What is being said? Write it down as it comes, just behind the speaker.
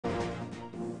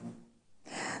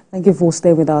Thank you for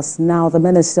staying with us. Now, the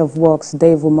Minister of Works,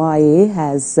 David Umahi,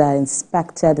 has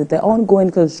inspected the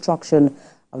ongoing construction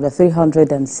of the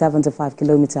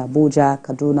 375-kilometer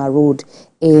Abuja-Kaduna road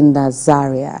in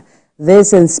Zaria.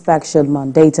 This inspection,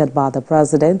 mandated by the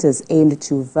President, is aimed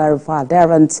to verify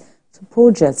adherence to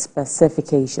project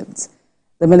specifications.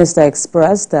 The Minister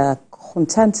expressed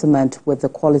contentment with the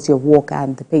quality of work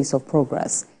and the pace of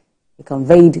progress. He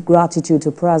conveyed gratitude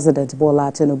to President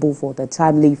Bola Tinubu for the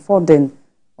timely funding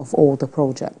of all the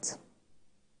projects.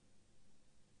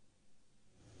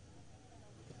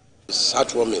 It's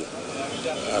heartwarming,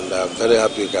 and I'm very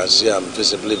happy. You can see I'm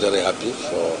visibly very happy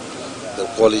for the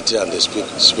quality and the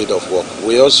speed of work.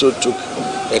 We also took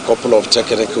a couple of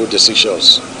technical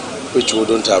decisions which we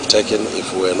wouldn't have taken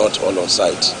if we were not all on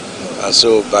site. And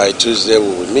so by Tuesday we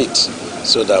will meet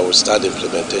so that we'll start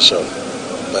implementation.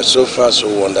 But so far so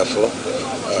wonderful.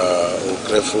 We're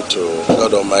grateful to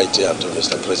God Almighty and to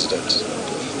Mr. President.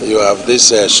 You have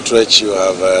this stretch, you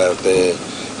have the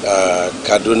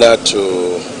Kaduna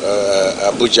to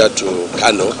Abuja to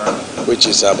Kano, which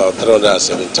is about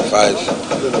 375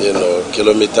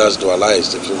 kilometers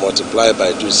dualized. If you multiply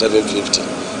by 2, 750.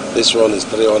 This one is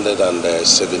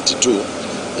 372.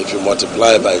 If you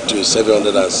multiply by 2,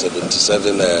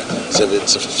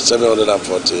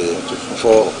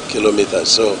 744 kilometers.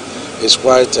 So it's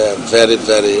quite a very,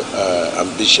 very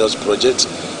ambitious project.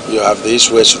 You have the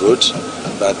East-West Road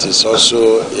that is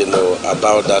also,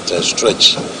 about that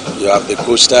stretch. You have the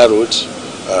coastal road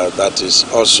that is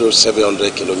also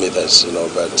 700 kilometers,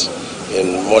 but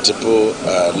in multiple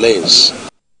lanes.